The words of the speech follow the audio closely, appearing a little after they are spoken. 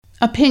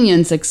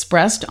Opinions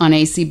expressed on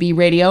ACB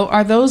Radio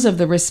are those of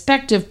the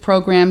respective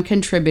program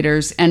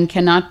contributors and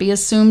cannot be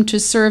assumed to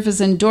serve as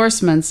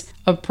endorsements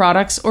of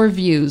products or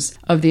views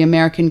of the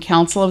American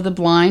Council of the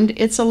Blind,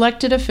 its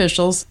elected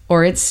officials,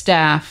 or its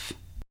staff.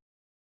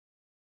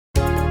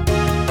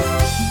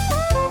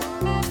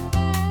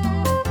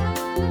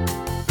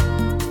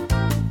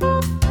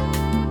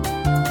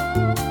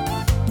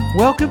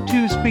 Welcome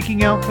to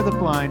Speaking Out for the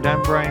Blind.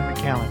 I'm Brian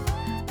McCallan.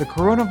 The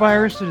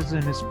coronavirus is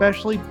an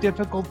especially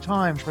difficult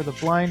time for the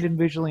blind and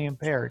visually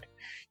impaired.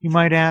 You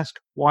might ask,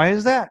 why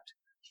is that?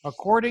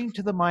 According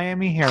to the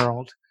Miami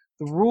Herald,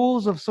 the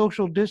rules of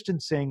social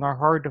distancing are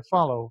hard to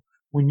follow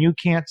when you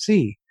can't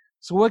see.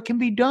 So what can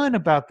be done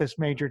about this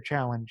major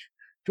challenge?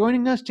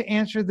 Joining us to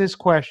answer this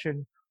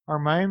question are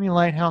Miami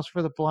Lighthouse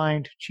for the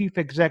Blind Chief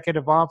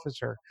Executive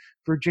Officer,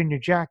 Virginia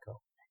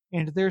Jacko,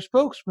 and their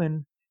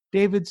spokesman,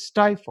 David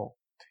Stiefel.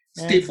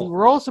 And we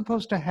were all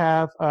supposed to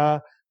have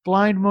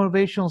blind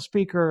motivational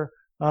speaker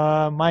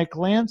Mike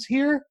Lance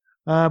here,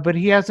 but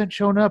he hasn't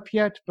shown up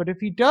yet. But if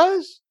he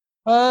does,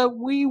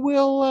 we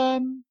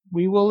will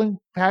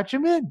patch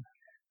him in.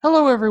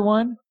 Hello,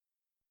 everyone.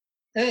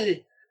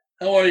 Hey,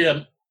 how are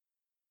you?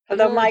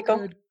 Hello, Michael.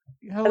 Good.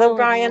 Hello,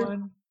 Brian.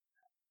 Everyone.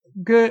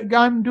 Good.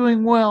 I'm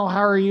doing well.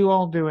 How are you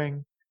all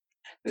doing?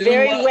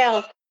 Very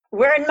well.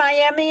 We're in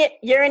Miami.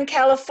 You're in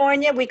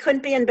California. We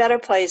couldn't be in better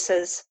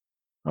places.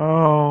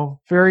 Oh,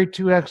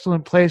 two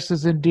excellent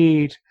places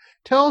indeed.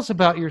 Tell us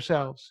about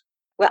yourselves.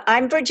 Well,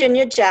 I'm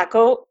Virginia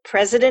Jacko,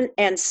 President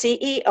and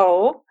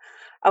CEO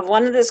of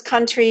one of this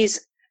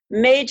country's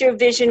major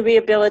vision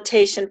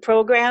rehabilitation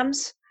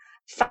programs,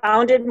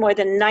 founded more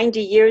than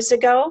 90 years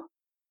ago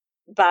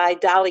by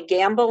Dolly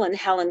Gamble and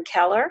Helen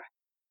Keller.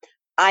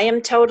 I am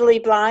totally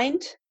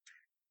blind,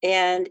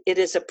 and it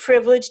is a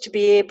privilege to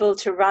be able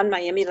to run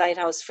Miami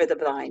Lighthouse for the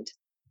Blind.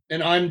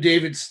 And I'm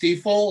David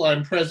Stiefel.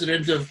 I'm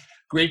president of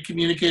Great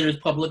Communicators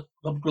Public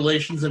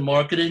Relations and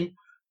Marketing.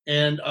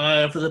 And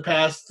for the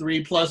past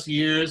 3+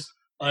 years,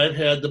 I've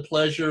had the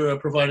pleasure of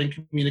providing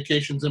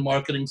communications and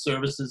marketing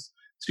services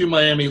to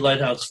Miami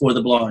Lighthouse for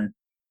the Blind.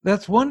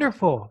 That's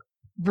wonderful.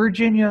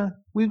 Virginia,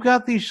 we've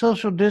got these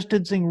social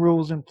distancing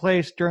rules in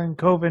place during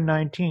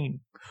COVID-19.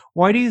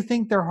 Why do you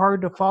think they're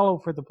hard to follow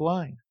for the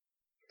blind?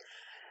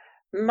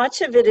 Much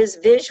of it is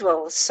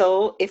visual.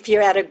 So if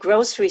you're at a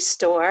grocery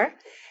store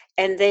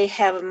and they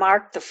have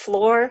marked the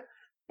floor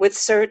with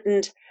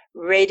certain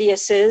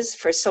radiuses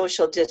for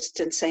social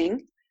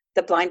distancing,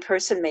 the blind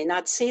person may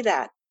not see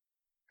that.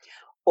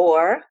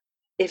 Or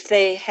if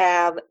they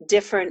have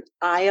different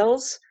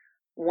aisles,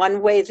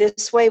 one way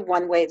this way,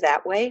 one way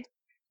that way,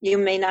 you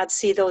may not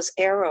see those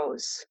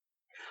arrows.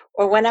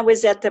 Or when I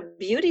was at the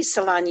beauty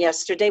salon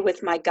yesterday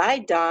with my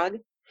guide dog,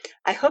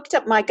 I hooked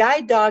up my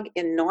guide dog,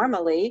 and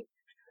normally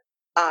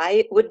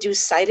I would do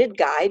sighted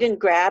guide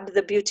and grab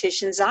the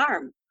beautician's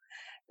arm.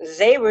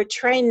 They were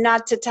trained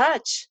not to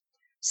touch.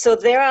 So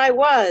there I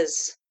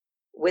was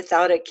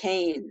without a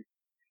cane.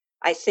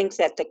 I think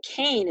that the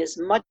cane is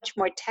much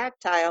more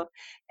tactile.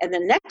 And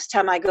the next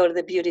time I go to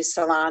the beauty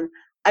salon,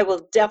 I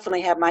will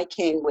definitely have my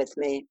cane with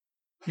me.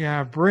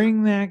 Yeah,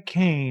 bring that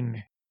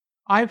cane.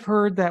 I've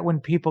heard that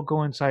when people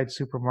go inside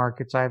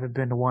supermarkets, I haven't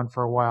been to one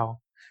for a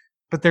while,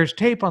 but there's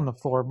tape on the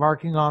floor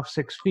marking off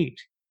 6 feet.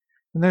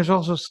 And there's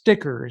also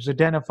stickers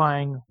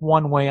identifying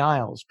one-way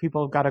aisles.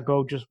 People have got to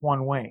go just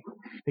one way.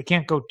 They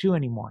can't go two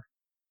anymore.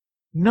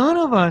 None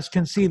of us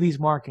can see these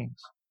markings.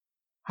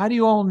 How do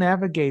you all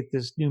navigate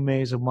this new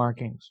maze of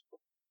markings?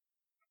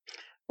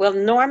 Well,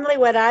 normally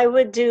what I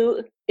would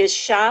do is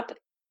shop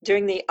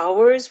during the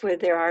hours where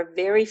there are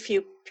very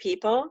few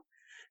people.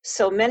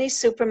 So many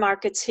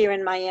supermarkets here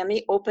in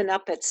Miami open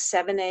up at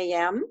 7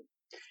 a.m.,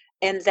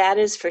 and that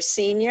is for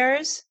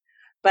seniors.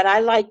 But I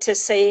like to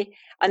say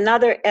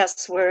another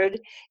S word.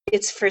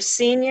 It's for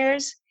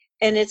seniors,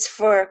 and it's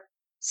for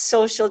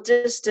social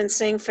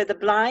distancing for the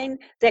blind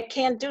that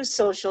can't do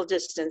social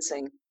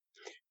distancing.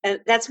 And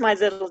that's my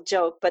little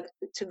joke. But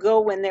to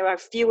go when there are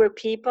fewer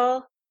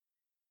people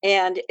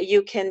and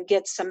you can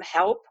get some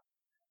help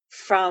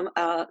from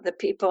the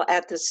people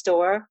at the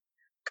store.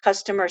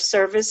 Customer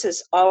service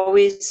is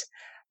always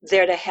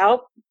there to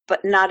help, but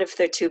not if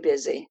they're too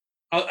busy.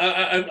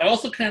 I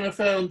also kind of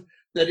found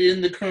that in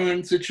the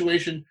current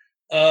situation,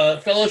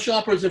 fellow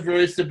shoppers are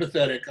very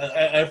sympathetic.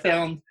 I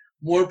found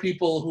more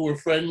people who were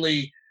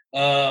friendly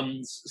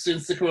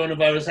since the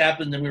coronavirus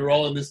happened and we were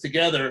all in this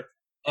together,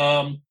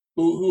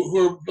 who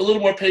are a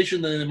little more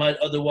patient than they might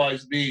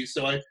otherwise be.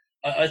 So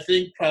I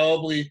think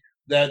probably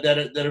that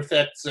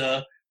affects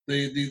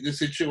the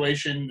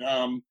situation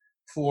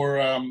for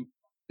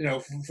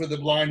the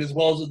blind as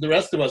well as the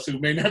rest of us who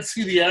may not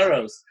see the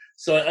arrows.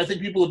 So I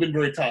think people have been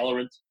very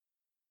tolerant.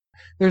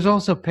 There's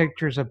also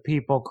pictures of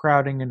people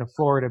crowding into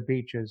Florida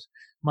beaches,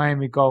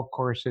 Miami golf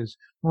courses,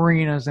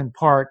 marinas, and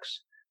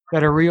parks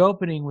that are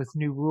reopening with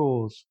new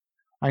rules.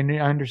 I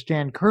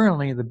understand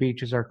currently the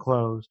beaches are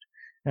closed,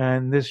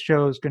 and this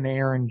show is going to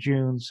air in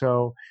June,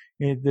 so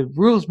the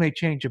rules may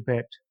change a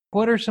bit.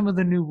 What are some of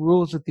the new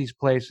rules at these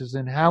places,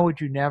 and how would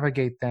you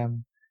navigate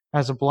them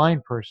as a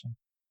blind person?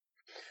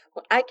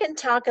 I can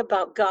talk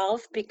about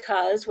golf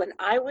because when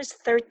I was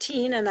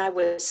 13 and I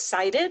was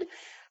sighted,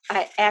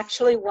 I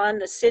actually won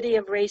the City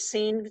of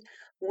Racine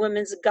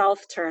Women's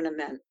Golf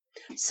Tournament.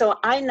 So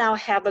I now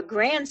have a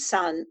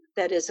grandson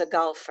that is a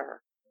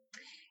golfer,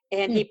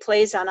 and he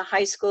plays on a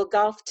high school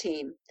golf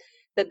team.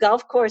 The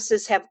golf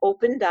courses have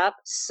opened up,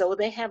 so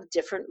they have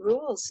different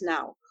rules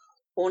now.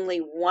 Only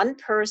one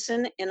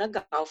person in a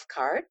golf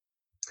cart.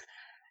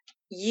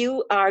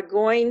 You are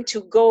going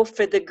to go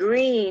for the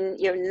green.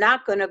 You're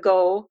not going to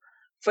go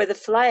for the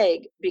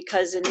flag,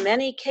 because in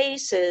many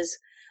cases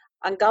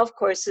on golf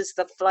courses,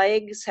 the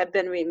flags have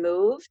been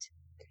removed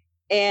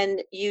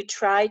and you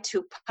try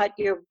to putt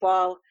your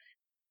ball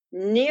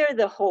near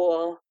the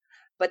hole,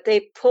 but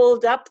they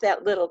pulled up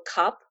that little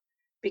cup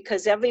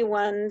because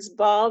everyone's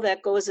ball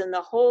that goes in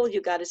the hole,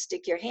 you got to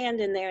stick your hand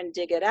in there and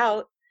dig it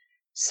out.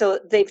 So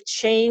they've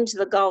changed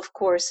the golf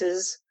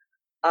courses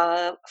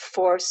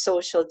for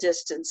social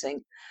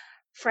distancing.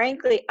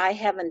 Frankly, I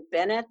haven't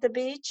been at the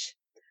beach.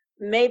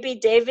 Maybe,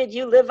 David,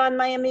 you live on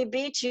Miami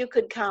Beach, you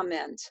could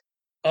comment.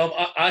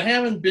 I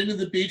haven't been to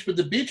the beach, but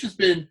the beach has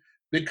been,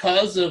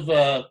 because of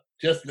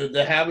just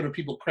the habit of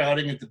people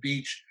crowding at the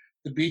beach.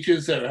 The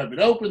beaches have been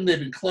open, they've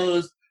been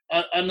closed.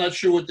 I'm not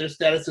sure what their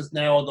status is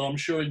now, although I'm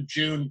sure in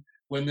June,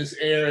 when this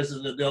airs,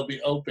 that they'll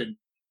be open.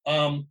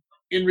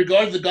 In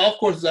regard to the golf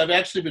courses, I've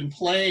actually been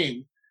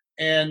playing,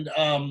 and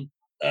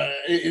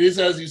it is,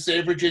 as you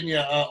say,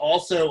 Virginia.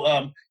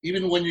 Also,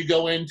 even when you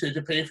go in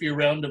to pay for your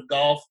round of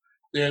golf,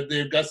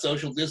 they've got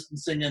social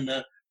distancing, and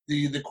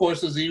the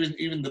courses,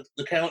 even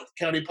the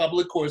county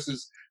public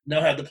courses, now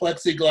have the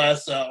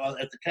plexiglass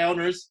at the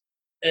counters.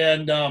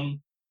 And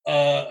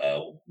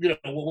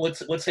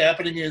what's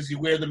happening is you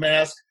wear the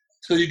mask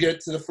till you get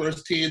to the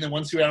first tee, and then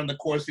once you're out on the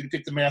course, you can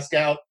take the mask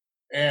out,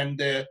 and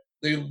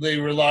they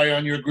rely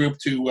on your group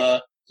to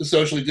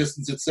socially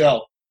distance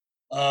itself.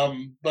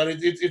 But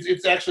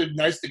it's actually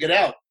nice to get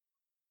out.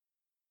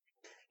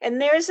 And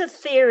there's a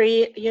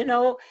theory,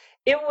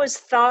 it was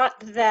thought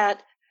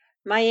that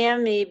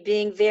Miami,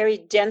 being very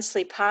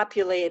densely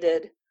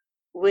populated,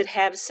 would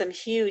have some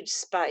huge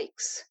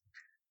spikes.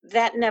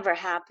 That never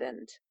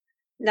happened.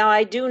 Now,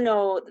 I do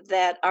know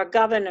that our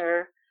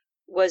governor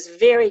was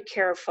very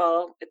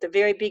careful at the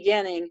very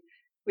beginning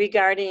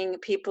regarding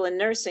people in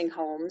nursing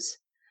homes.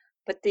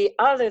 But the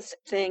other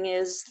thing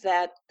is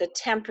that the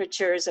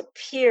temperatures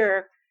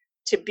appear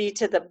to be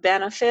to the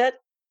benefit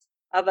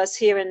of us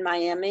here in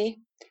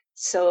Miami.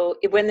 So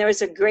when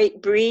there's a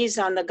great breeze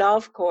on the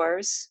golf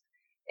course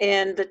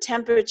and the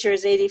temperature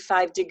is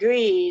 85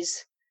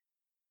 degrees,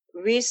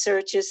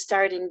 research is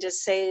starting to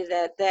say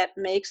that that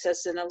makes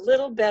us in a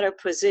little better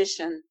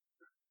position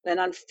than,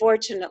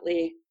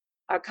 unfortunately,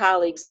 our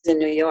colleagues in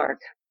New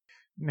York.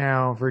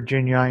 Now,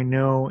 Virginia, I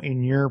know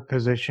in your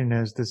position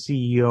as the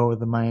CEO of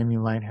the Miami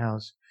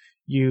Lighthouse,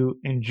 you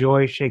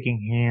enjoy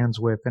shaking hands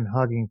with and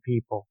hugging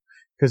people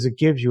because it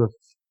gives you a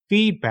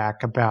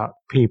feedback about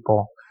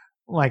people,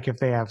 like if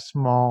they have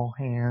small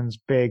hands,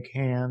 big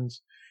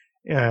hands.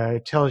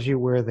 It tells you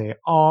where they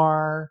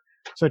are,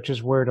 such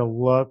as where to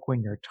look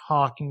when you're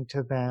talking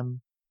to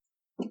them.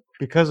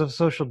 Because of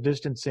social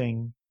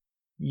distancing,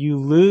 you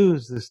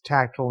lose this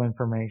tactile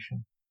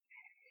information.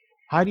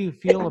 How do you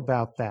feel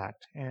about that?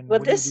 And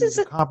what do you do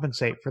to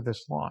compensate for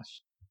this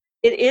loss?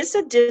 It is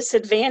a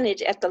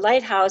disadvantage. At the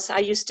Lighthouse, I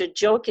used to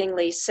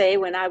jokingly say,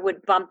 when I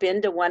would bump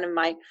into one of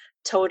my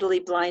totally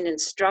blind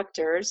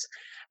instructors,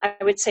 I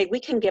would say, we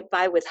can get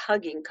by with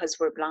hugging because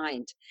we're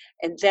blind.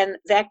 And then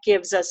that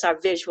gives us our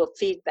visual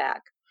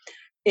feedback.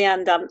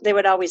 And they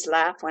would always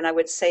laugh when I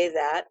would say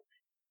that,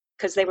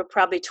 because they were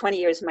probably 20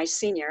 years my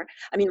junior.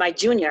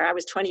 I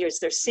was 20 years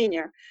their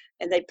senior.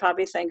 And they'd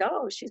probably think,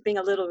 oh, she's being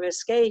a little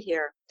risque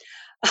here.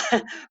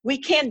 We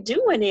can't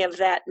do any of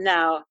that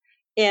now.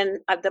 And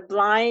the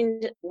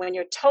blind, when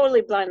you're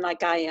totally blind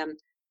like I am,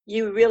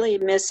 you really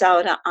miss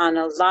out on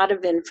a lot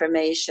of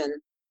information.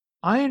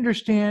 I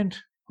understand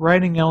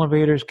riding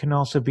elevators can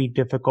also be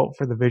difficult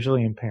for the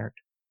visually impaired.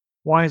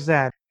 Why is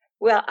that?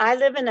 Well, I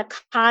live in a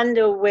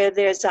condo where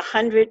there's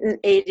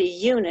 180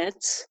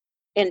 units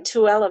and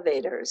 2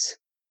 elevators.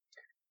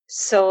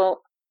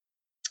 So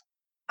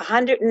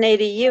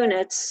 180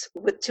 units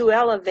with 2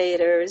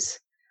 elevators,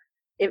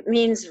 it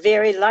means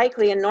very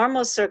likely in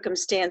normal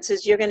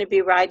circumstances, you're going to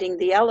be riding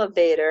the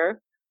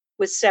elevator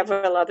with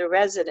several other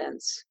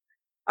residents.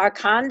 Our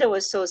condo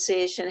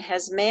association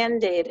has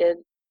mandated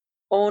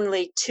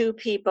only 2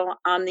 people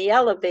on the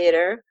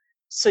elevator,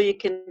 so you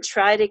can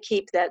try to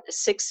keep that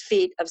 6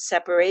 feet of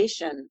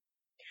separation.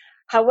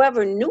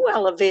 However, new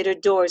elevator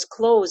doors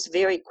close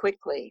very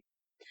quickly.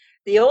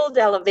 The old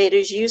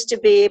elevators used to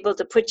be able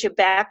to put your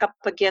back up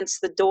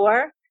against the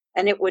door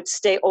and it would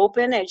stay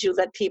open as you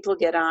let people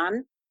get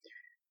on.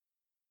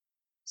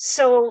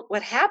 So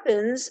what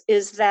happens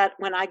is that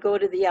when I go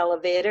to the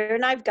elevator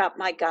and I've got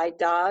my guide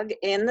dog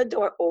and the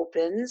door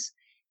opens,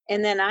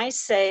 and then I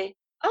say,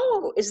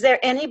 oh, is there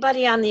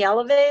anybody on the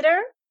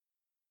elevator?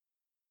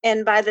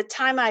 And by the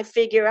time I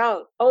figure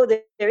out, oh,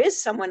 there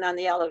is someone on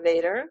the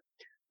elevator,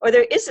 or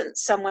there isn't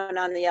someone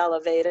on the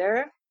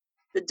elevator,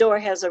 the door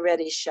has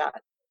already shut.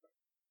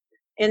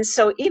 And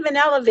so even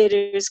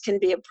elevators can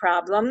be a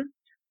problem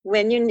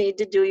when you need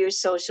to do your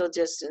social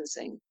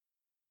distancing.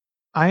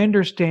 I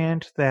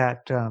understand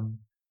that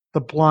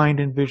the blind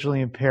and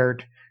visually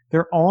impaired,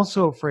 they're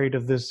also afraid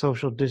of this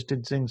social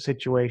distancing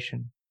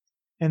situation,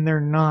 and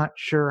they're not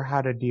sure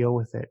how to deal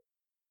with it.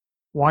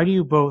 Why do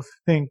you both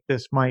think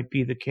this might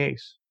be the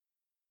case?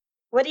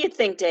 What do you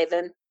think,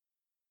 David?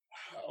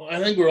 I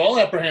think we're all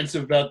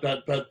apprehensive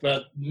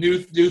about new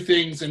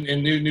things and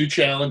new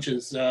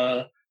challenges.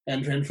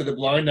 And for the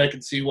blind, I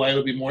can see why it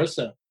would be more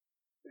so.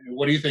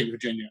 What do you think,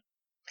 Virginia?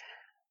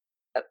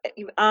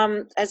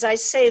 As I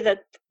say, the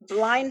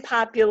blind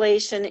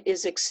population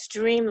is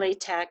extremely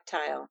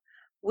tactile.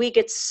 We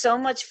get so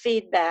much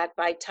feedback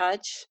by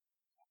touch.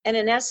 And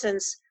in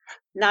essence,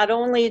 not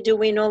only do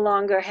we no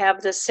longer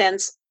have the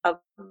sense of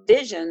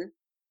vision,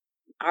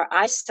 our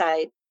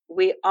eyesight,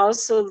 we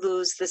also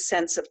lose the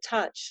sense of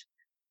touch.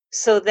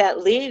 So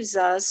that leaves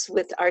us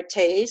with our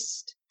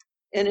taste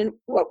and in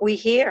what we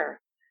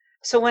hear.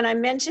 So when I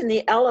mention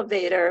the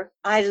elevator,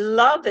 I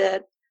love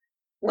it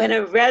when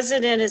a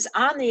resident is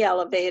on the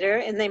elevator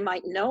and they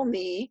might know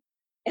me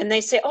and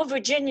they say, "Oh,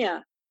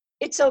 Virginia,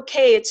 it's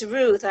okay, it's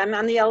Ruth, I'm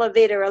on the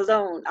elevator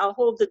alone, I'll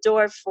hold the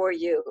door for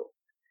you."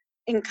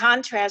 In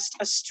contrast,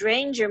 a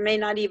stranger may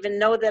not even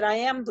know that I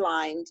am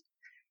blind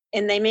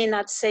and they may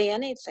not say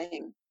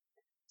anything.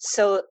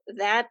 So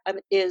that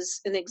is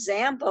an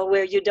example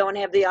where you don't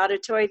have the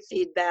auditory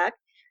feedback,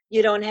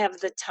 you don't have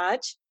the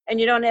touch, and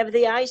you don't have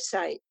the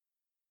eyesight.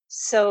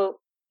 So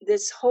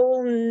this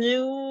whole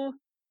new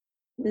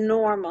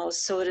normal,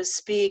 so to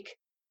speak,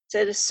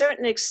 to a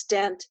certain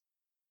extent,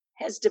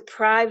 has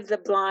deprived the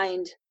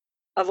blind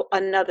of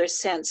another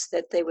sense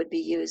that they would be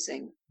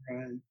using.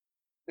 Right.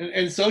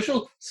 And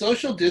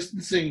social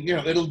distancing,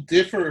 it'll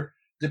differ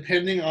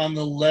depending on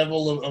the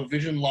level of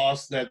vision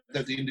loss that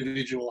the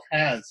individual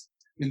has.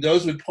 I mean,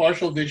 those with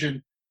partial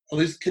vision at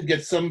least could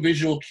get some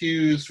visual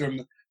cues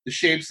from the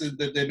shapes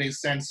that they may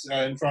sense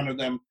in front of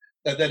them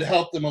that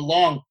help them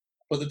along.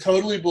 But the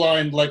totally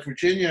blind, like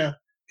Virginia,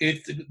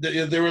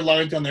 they're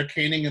reliant on their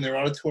caning and their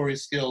auditory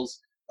skills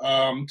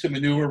to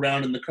maneuver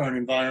around in the current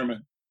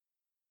environment.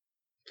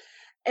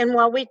 And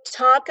while we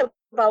talk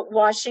about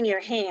washing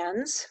your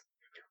hands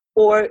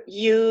or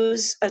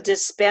use a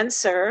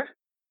dispenser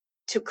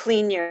to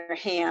clean your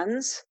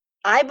hands,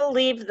 I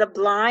believe the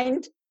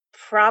blind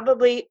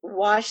probably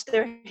wash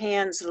their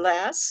hands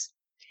less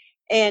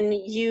and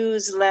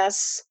use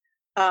less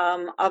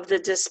of the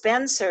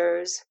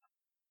dispensers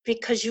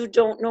because you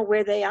don't know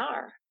where they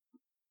are.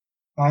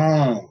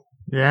 Oh.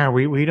 Yeah,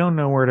 we don't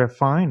know where to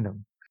find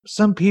them.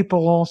 Some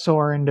people also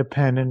are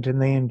independent and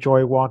they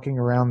enjoy walking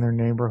around their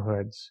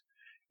neighborhoods.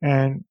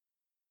 And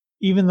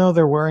even though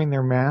they're wearing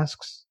their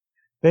masks,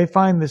 they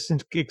find this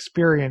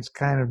experience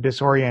kind of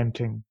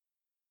disorienting.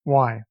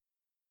 Why?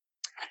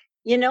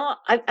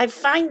 I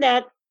find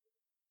that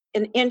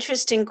an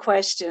interesting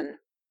question.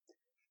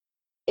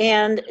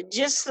 And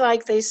just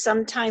like they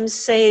sometimes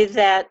say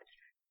that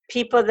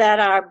people that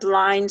are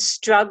blind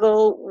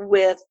struggle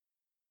with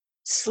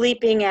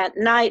sleeping at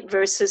night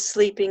versus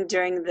sleeping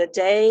during the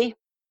day,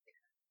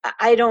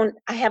 I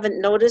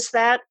haven't noticed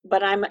that,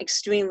 but I'm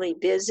extremely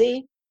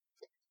busy.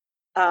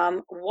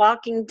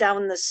 Walking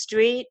down the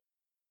street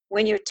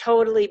when you're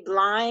totally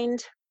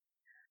blind,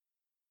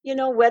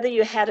 whether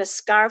you had a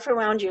scarf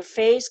around your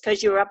face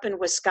because you're up in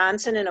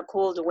Wisconsin in a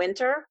cold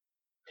winter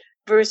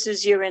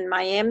versus you're in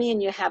Miami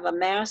and you have a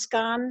mask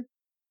on,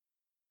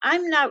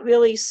 I'm not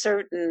really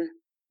certain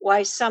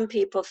why some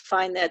people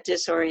find that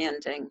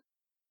disorienting.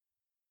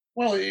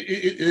 Well,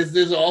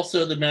 there's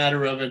also the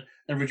matter of it,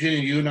 and Virginia,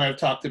 you and I have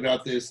talked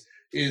about this.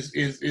 Is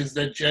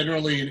that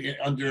generally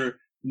under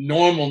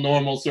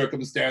normal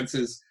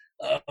circumstances,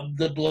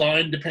 the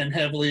blind depend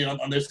heavily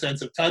on their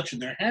sense of touch in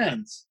their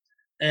hands,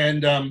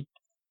 and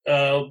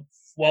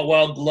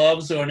while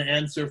gloves are an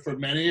answer for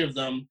many of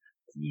them,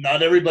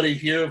 not everybody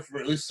here, for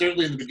at least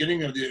certainly in the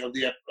beginning of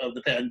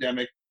the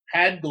pandemic,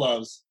 had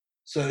gloves,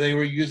 so they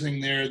were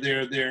using their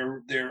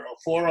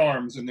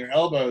forearms and their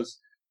elbows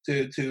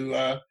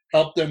to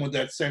help them with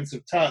that sense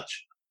of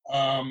touch.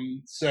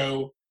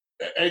 So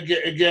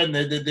again,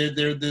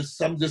 there's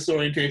some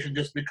disorientation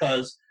just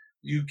because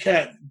you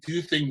can't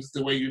do things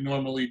the way you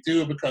normally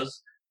do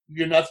because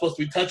you're not supposed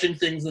to be touching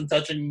things and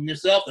touching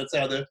yourself. That's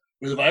where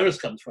the virus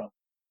comes from.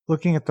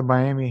 Looking at the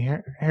Miami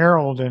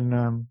Herald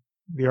and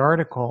the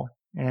article,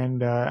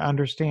 and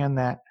understand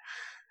that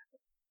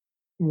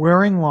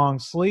wearing long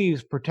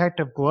sleeves,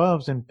 protective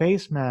gloves, and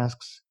face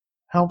masks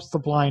helps the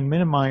blind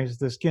minimize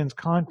the skin's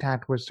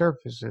contact with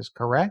surfaces,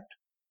 correct?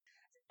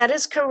 That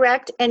is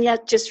correct. And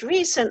yet just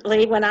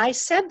recently, when I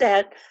said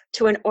that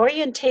to an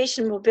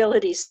orientation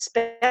mobility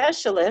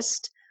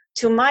specialist,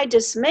 to my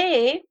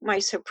dismay, my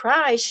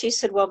surprise, she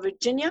said, "Well,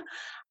 Virginia,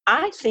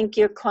 I think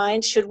your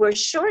clients should wear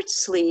short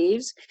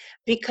sleeves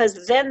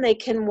because then they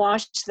can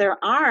wash their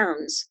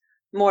arms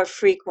more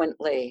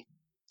frequently."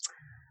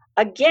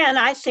 Again,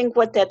 I think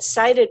what that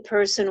sighted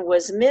person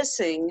was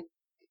missing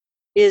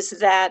is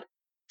that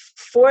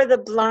for the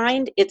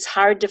blind, it's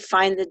hard to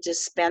find the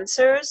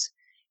dispensers.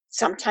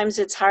 Sometimes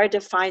it's hard to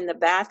find the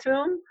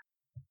bathroom.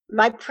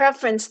 My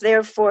preference,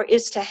 therefore,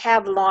 is to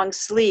have long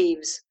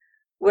sleeves,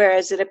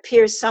 whereas it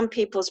appears some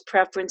people's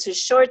preference is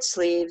short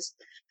sleeves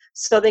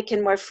so they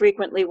can more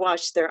frequently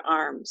wash their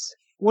arms.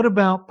 What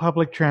about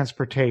public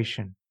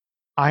transportation?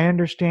 I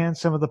understand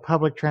some of the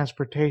public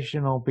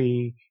transportation will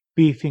be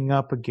beefing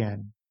up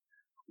again.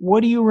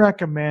 What do you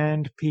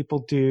recommend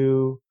people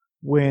do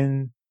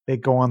when they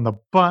go on the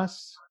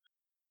bus?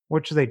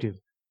 What should they do?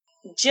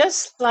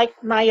 Just like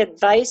my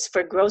advice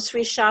for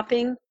grocery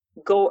shopping,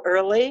 go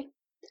early.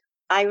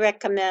 I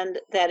recommend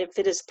that if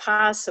it is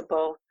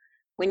possible,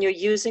 when you're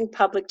using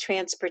public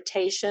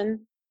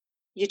transportation,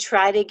 you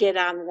try to get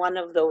on one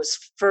of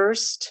those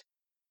first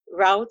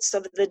routes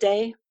of the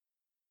day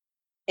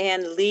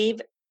and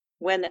leave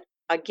when,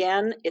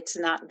 again, it's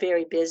not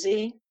very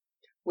busy,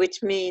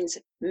 which means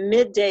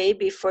midday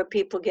before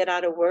people get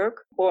out of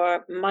work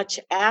or much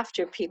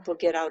after people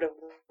get out of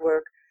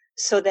work,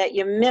 so that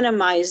you're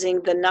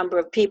minimizing the number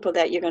of people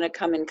that you're going to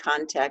come in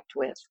contact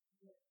with.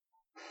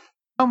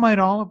 How might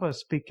all of us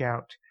speak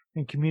out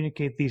and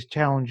communicate these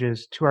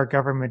challenges to our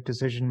government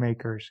decision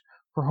makers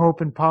for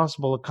hope and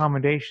possible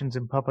accommodations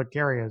in public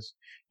areas,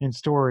 in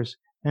stores,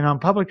 and on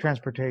public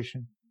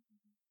transportation?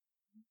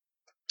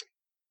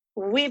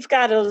 We've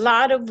got a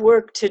lot of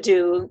work to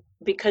do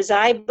because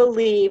I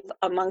believe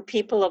among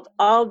people of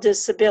all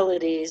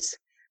disabilities,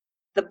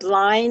 the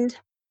blind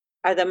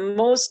are the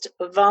most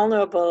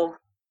vulnerable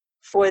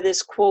for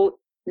this, quote,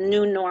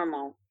 new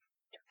normal.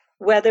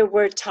 Whether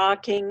we're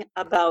talking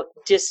about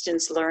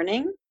distance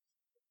learning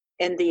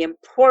and the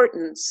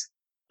importance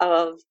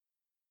of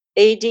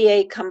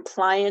ADA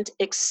compliant,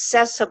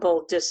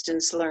 accessible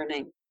distance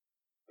learning.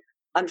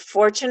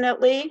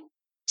 Unfortunately,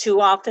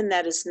 too often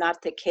that is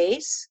not the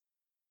case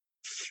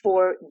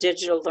for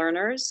digital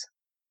learners.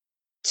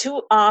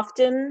 Too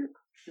often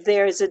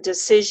there's a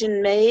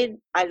decision made.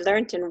 I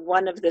learned in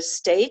one of the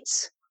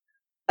states,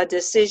 a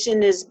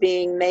decision is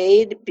being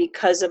made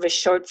because of a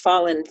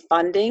shortfall in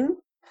funding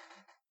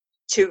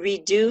to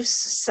reduce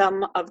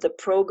some of the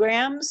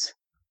programs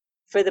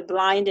for the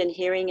blind and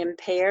hearing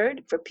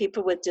impaired, for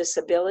people with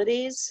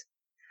disabilities.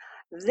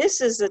 This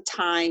is a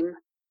time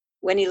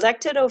when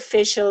elected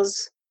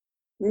officials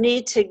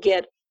need to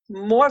get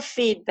more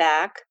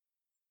feedback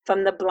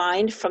from the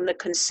blind, from the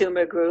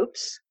consumer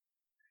groups.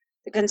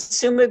 The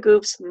consumer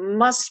groups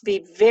must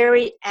be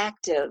very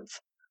active,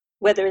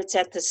 whether it's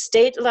at the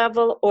state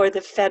level or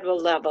the federal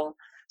level,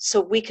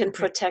 so we can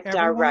protect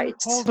our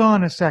rights. Hold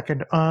on a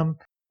second.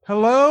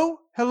 Hello?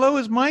 Hello,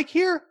 is Mike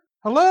here?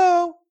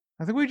 Hello?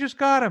 I think we just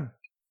got him.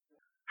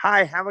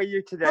 Hi, how are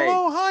you today?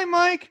 Hello, hi,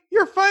 Mike.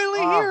 You're finally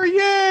here.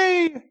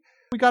 Yay!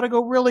 We got to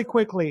go really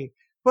quickly.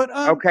 But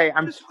okay,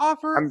 just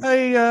offer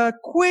a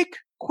quick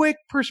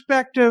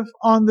perspective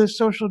on this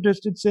social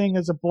distancing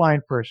as a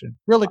blind person.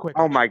 Really quick.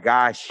 Oh, my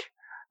gosh.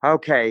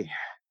 Okay.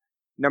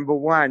 Number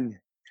one,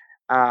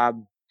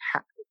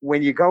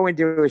 when you go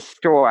into a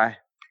store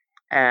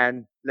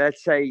and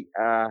let's say,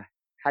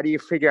 how do you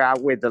figure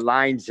out where the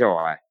lines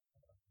are?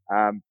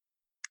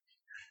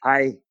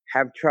 I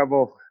have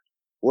trouble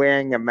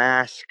wearing a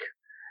mask.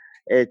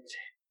 It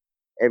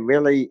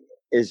really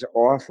is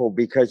awful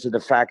because of the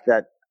fact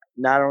that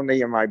not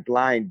only am I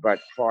blind, but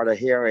hard of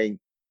hearing,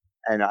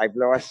 and I've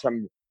lost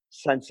some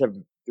sense of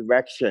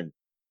direction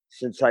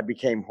since I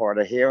became hard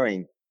of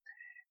hearing.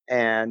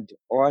 And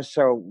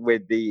also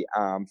with the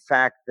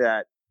fact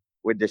that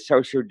with the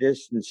social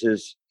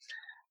distances,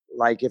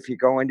 like if you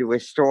go into a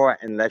store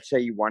and let's say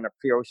you want to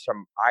feel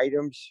some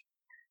items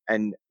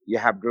and you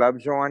have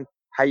gloves on,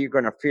 how are you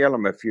going to feel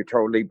them if you're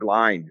totally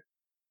blind?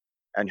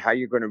 And how are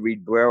you going to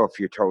read Braille if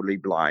you're totally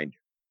blind?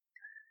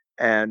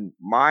 And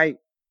my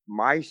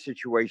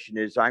situation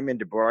is I'm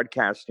into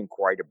broadcasting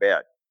quite a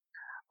bit.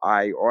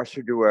 I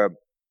also do a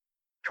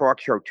talk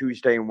show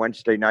Tuesday and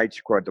Wednesday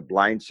nights called The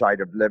Blind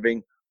Side of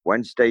Living.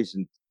 Wednesdays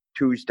and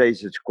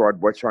Tuesdays it's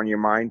called What's on Your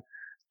Mind.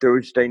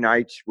 Thursday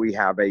nights we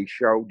have a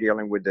show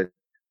dealing with the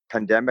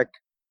pandemic,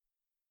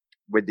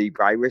 with the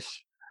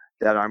virus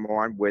that I'm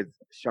on with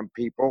some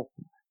people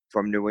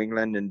from New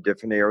England and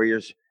different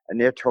areas, and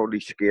they're totally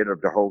scared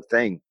of the whole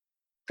thing. In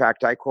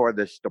fact, I call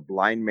this the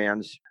blind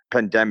man's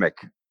pandemic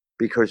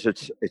because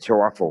it's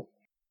awful.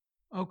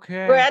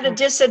 Okay. We're at a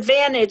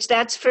disadvantage,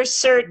 that's for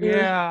certain.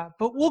 Yeah,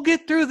 but we'll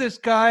get through this,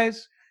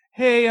 guys.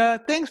 Hey,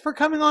 thanks for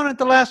coming on at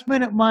the last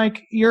minute,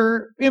 Mike.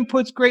 Your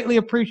input's greatly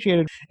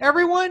appreciated.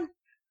 Everyone,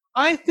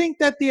 I think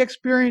that the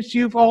experience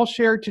you've all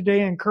shared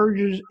today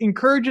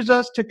encourages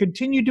us to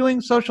continue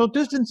doing social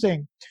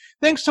distancing.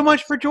 Thanks so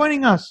much for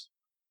joining us.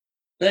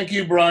 Thank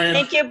you, Brian.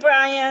 Thank you,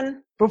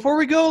 Brian. Before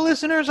we go,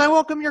 listeners, I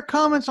welcome your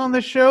comments on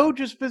the show.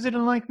 Just visit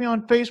and like me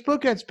on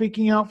Facebook at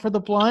Speaking Out for the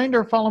Blind,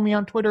 or follow me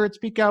on Twitter at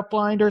Speak Out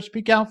Blind or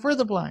Speak Out for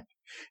the Blind.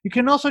 You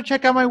can also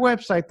check out my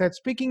website,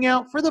 that's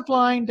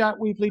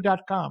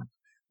speakingoutfortheblind.weebly.com.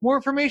 More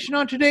information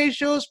on today's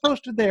show is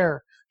posted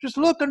there. Just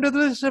look under the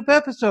list of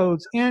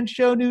episodes and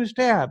show news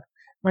tab.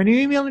 My new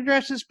email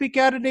address is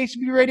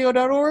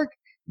speakout@acbradio.org.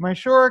 My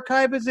show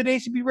archive is at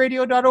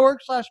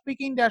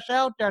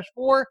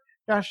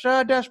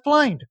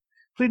acbradio.org/speaking-out-for-blind.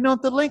 Please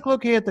note the link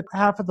located at the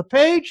half of the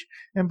page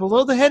and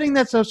below the heading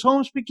that says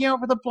Home Speaking Out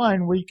for the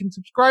Blind, where you can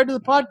subscribe to the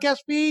podcast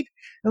feed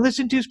and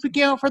listen to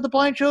Speaking Out for the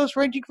Blind shows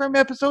ranging from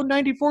episode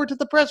 94 to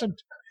the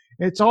present.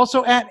 It's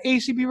also at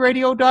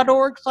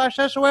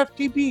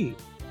acbradio.org/SOFTB.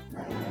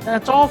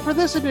 That's all for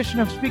this edition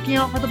of Speaking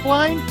Out for the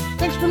Blind.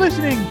 Thanks for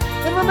listening,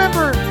 and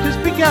remember to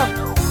speak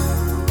out.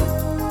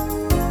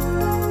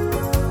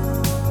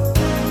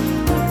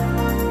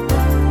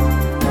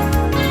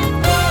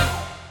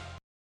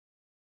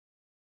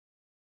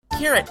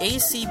 Here at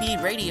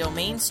ACB Radio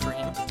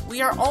Mainstream,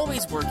 we are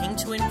always working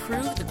to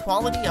improve the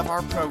quality of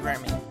our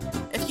programming.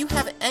 If you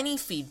have any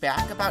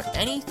feedback about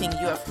anything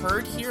you have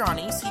heard here on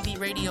ACB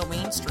Radio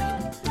Mainstream,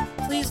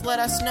 please let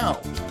us know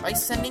by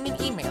sending an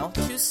email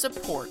to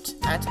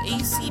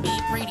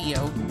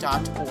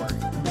support@acbradio.org.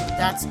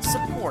 That's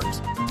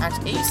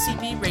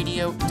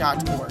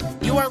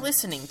support@acbradio.org. You are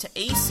listening to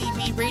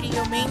ACB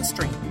Radio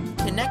Mainstream,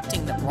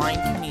 connecting the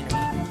blind community.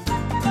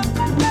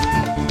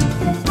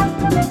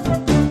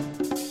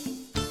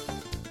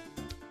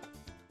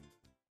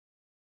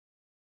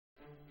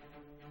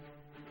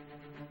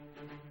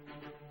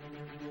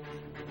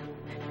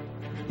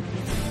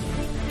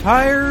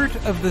 Tired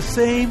of the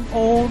same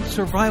old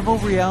survival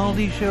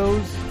reality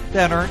shows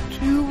that aren't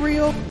too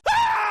real?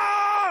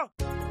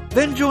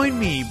 Then join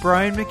me,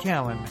 Brian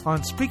McCallen,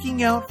 on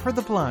Speaking Out for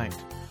the Blind.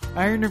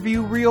 I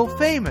interview real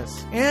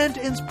famous and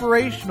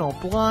inspirational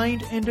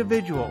blind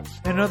individuals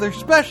and other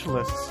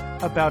specialists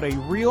about a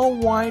real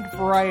wide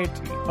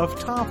variety of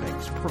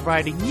topics,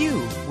 providing you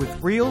with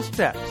real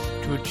steps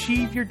to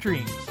achieve your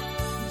dreams.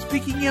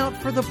 Speaking Out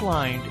for the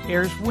Blind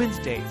airs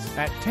Wednesdays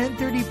at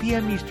 10:30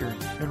 p.m. Eastern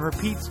and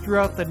repeats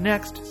throughout the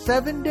next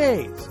 7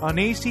 days on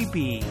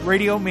ACB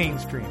Radio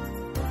Mainstream.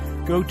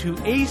 Go to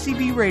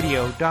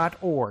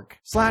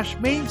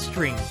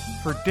acbradio.org/mainstream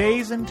for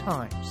days and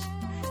times.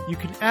 You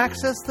can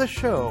access the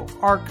show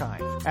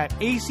archive at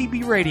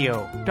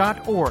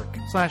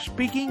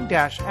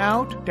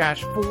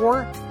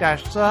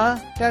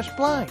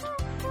acbradio.org/speaking-out-for-blind.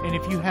 And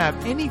if you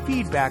have any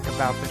feedback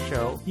about the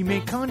show, you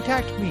may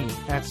contact me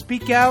at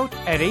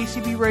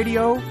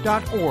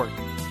speakout@acbradio.org.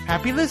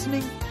 Happy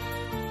listening!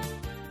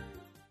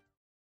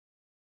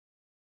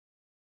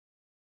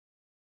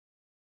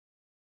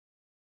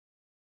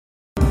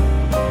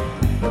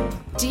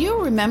 Do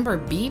you remember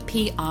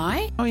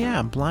BPI? Oh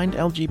yeah, Blind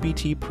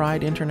LGBT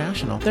Pride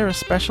International. They're a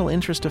special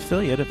interest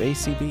affiliate of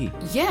ACB.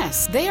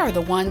 Yes, they are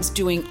the ones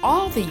doing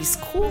all these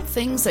cool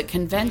things at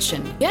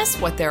convention. Guess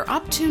what they're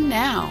up to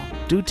now?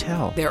 Do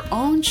tell. Their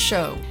own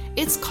show.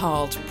 It's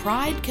called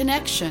Pride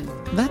Connection.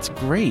 That's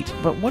great,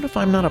 but what if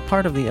I'm not a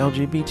part of the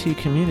LGBT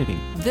community?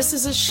 This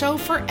is a show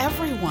for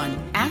everyone.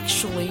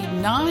 Actually,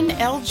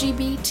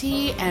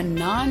 non-LGBT and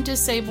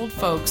non-disabled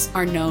folks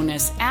are known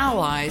as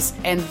allies,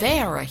 and they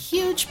are a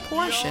huge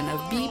portion of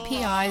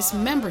BPI's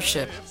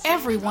membership.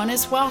 Everyone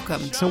is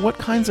welcome. So what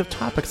kinds of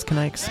topics can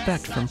I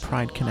expect from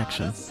Pride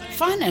Connection?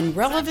 Fun and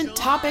relevant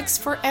topics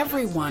for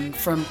everyone,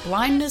 from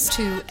blindness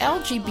to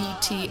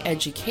LGBT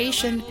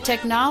education,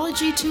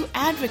 technology to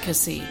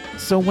advocacy.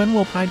 So when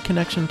will Pride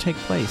Connection take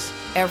place?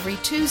 Every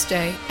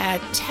Tuesday at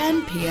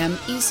 10 p.m.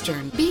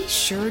 Eastern. Be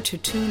sure to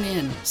tune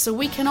in so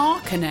we can all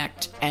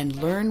connect and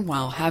learn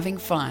while having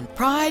fun.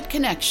 Pride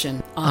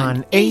Connection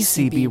on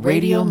ACB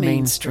Radio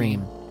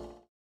Mainstream.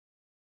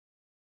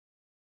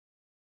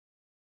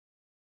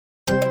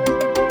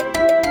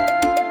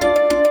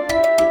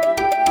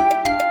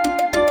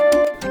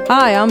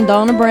 Hi, I'm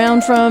Donna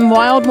Brown from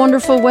Wild,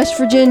 Wonderful West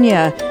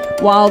Virginia.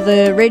 While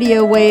the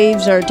radio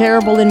waves are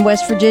terrible in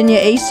West Virginia,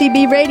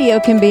 ACB Radio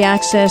can be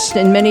accessed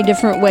in many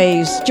different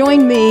ways.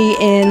 Join me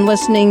in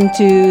listening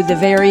to the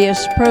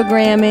various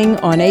programming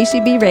on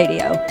ACB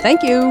Radio.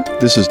 Thank you.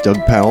 This is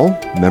Doug Powell,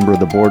 member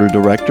of the Board of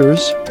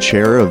Directors,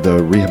 chair of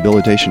the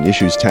Rehabilitation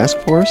Issues Task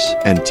Force,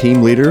 and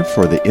team leader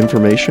for the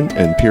Information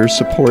and Peer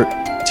Support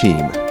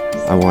Team.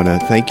 I want to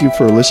thank you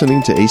for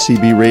listening to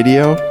ACB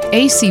Radio.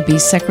 ACB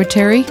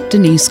Secretary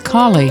Denise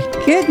Cawley.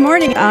 Good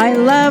morning. I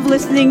love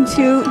listening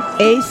to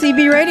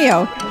ACB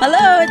Radio.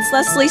 Hello, it's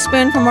Leslie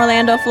Spoon from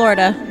Orlando,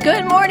 Florida.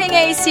 Good morning,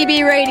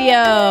 ACB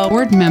Radio.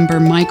 Board member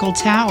Michael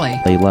Talley.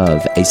 They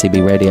love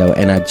ACB Radio,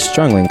 and I'd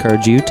strongly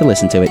encourage you to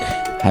listen to it.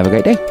 Have a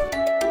great day.